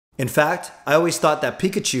In fact, I always thought that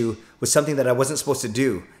Pikachu was something that I wasn't supposed to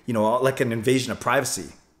do, you know, like an invasion of privacy.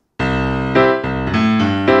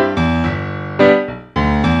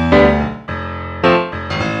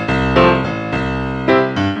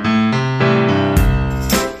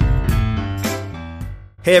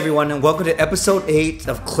 Hey everyone, and welcome to episode 8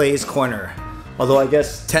 of Clay's Corner. Although I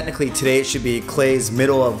guess technically today it should be Clay's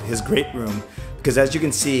middle of his great room, because as you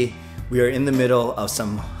can see, we are in the middle of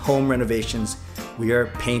some home renovations. We are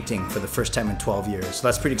painting for the first time in 12 years, so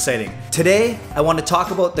that's pretty exciting. Today, I want to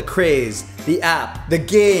talk about the craze, the app, the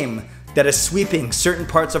game that is sweeping certain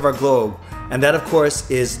parts of our globe, and that of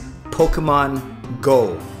course is Pokemon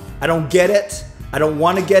Go. I don't get it, I don't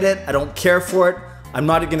want to get it, I don't care for it, I'm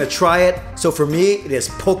not gonna try it, so for me, it is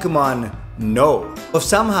Pokemon No. If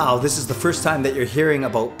somehow this is the first time that you're hearing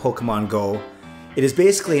about Pokemon Go, it is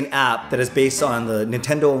basically an app that is based on the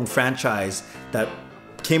Nintendo-owned franchise that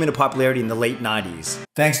came into popularity in the late 90s.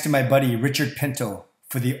 Thanks to my buddy Richard Pinto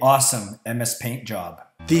for the awesome MS Paint job.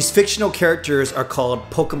 These fictional characters are called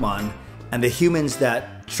Pokemon, and the humans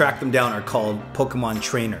that track them down are called Pokemon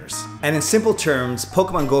trainers. And in simple terms,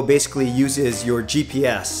 Pokemon Go basically uses your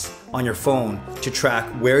GPS on your phone to track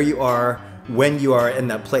where you are, when you are in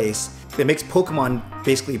that place. It makes Pokemon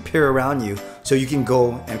basically appear around you so you can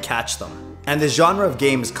go and catch them. And the genre of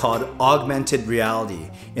game is called augmented reality,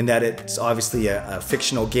 in that it's obviously a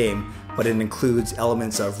fictional game, but it includes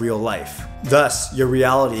elements of real life. Thus, your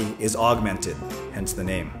reality is augmented, hence the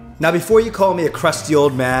name. Now before you call me a crusty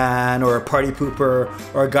old man or a party pooper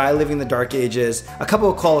or a guy living in the dark ages, a couple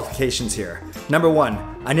of qualifications here. Number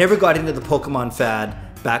one, I never got into the Pokemon fad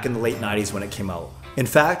back in the late 90s when it came out. In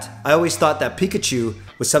fact, I always thought that Pikachu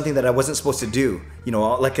was something that I wasn't supposed to do, you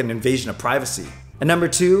know, like an invasion of privacy. And number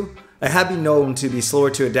two, I have been known to be slower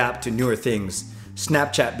to adapt to newer things,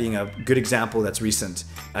 Snapchat being a good example that's recent.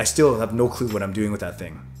 I still have no clue what I'm doing with that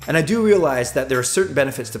thing. And I do realize that there are certain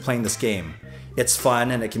benefits to playing this game. It's fun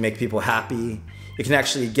and it can make people happy. It can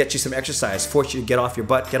actually get you some exercise, force you to get off your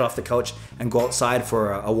butt, get off the couch, and go outside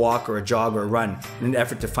for a walk or a jog or a run in an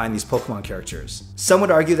effort to find these Pokemon characters. Some would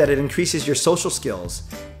argue that it increases your social skills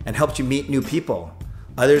and helps you meet new people.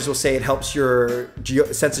 Others will say it helps your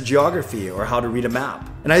sense of geography or how to read a map.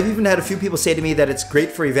 And I've even had a few people say to me that it's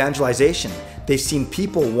great for evangelization. They've seen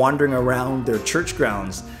people wandering around their church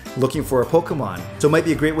grounds looking for a Pokemon. So it might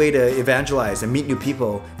be a great way to evangelize and meet new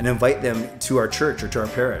people and invite them to our church or to our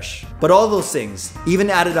parish. But all those things, even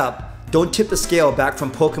added up, don't tip the scale back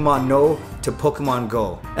from Pokemon No to Pokemon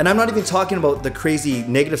Go. And I'm not even talking about the crazy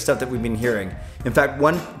negative stuff that we've been hearing. In fact,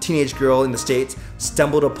 one teenage girl in the States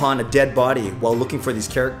stumbled upon a dead body while looking for these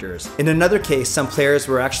characters. In another case, some players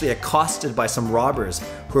were actually accosted by some robbers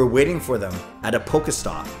who were waiting for them at a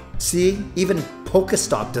Pokestop. See, even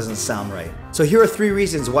Pokestop doesn't sound right. So here are 3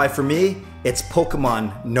 reasons why for me, it's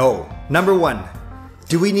Pokemon No. Number 1,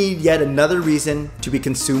 do we need yet another reason to be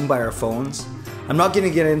consumed by our phones? I'm not gonna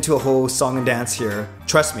get into a whole song and dance here.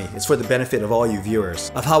 Trust me, it's for the benefit of all you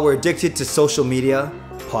viewers. Of how we're addicted to social media,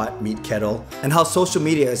 pot, meat, kettle, and how social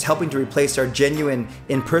media is helping to replace our genuine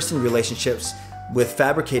in-person relationships with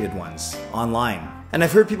fabricated ones online. And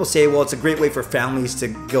I've heard people say, well, it's a great way for families to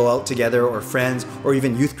go out together or friends or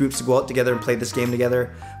even youth groups to go out together and play this game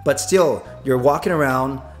together. But still, you're walking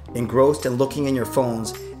around engrossed and looking in your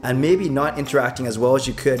phones and maybe not interacting as well as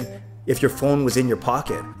you could if your phone was in your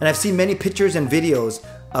pocket. And I've seen many pictures and videos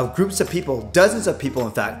of groups of people, dozens of people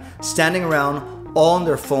in fact, standing around all on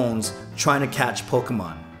their phones trying to catch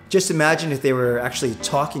Pokemon. Just imagine if they were actually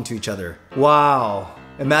talking to each other. Wow,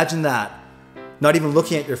 imagine that. Not even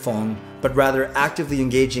looking at your phone, but rather actively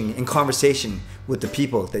engaging in conversation with the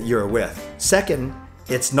people that you're with. Second,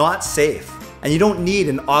 it's not safe. And you don't need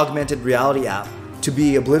an augmented reality app to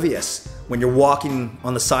be oblivious when you're walking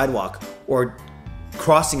on the sidewalk or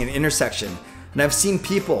crossing an intersection. And I've seen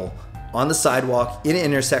people on the sidewalk, in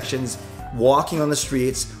intersections, walking on the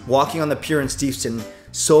streets, walking on the pier in Steveston,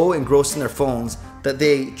 so engrossed in their phones that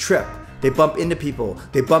they trip. They bump into people,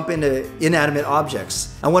 they bump into inanimate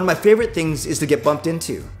objects. And one of my favorite things is to get bumped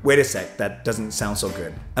into. Wait a sec, that doesn't sound so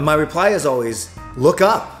good. And my reply is always, look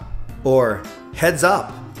up, or heads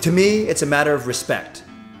up. To me, it's a matter of respect.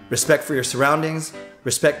 Respect for your surroundings,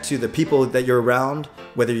 respect to the people that you're around,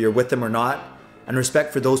 whether you're with them or not, and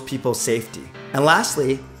respect for those people's safety. And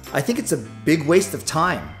lastly, I think it's a big waste of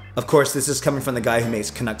time. Of course, this is coming from the guy who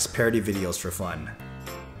makes Canucks parody videos for fun.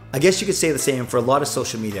 I guess you could say the same for a lot of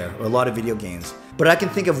social media or a lot of video games, but I can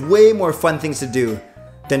think of way more fun things to do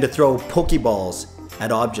than to throw Pokeballs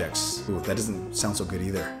at objects. Ooh, that doesn't sound so good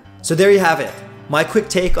either. So there you have it, my quick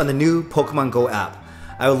take on the new Pokemon Go app.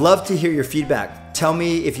 I would love to hear your feedback. Tell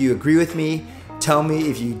me if you agree with me, tell me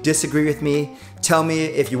if you disagree with me, Tell me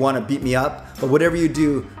if you want to beat me up, but whatever you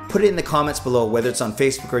do, put it in the comments below, whether it's on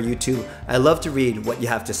Facebook or YouTube. I love to read what you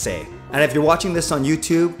have to say. And if you're watching this on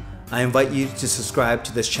YouTube, I invite you to subscribe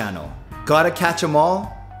to this channel. Gotta catch 'em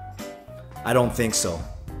all? I don't think so.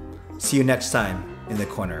 See you next time in the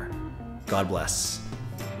corner. God bless.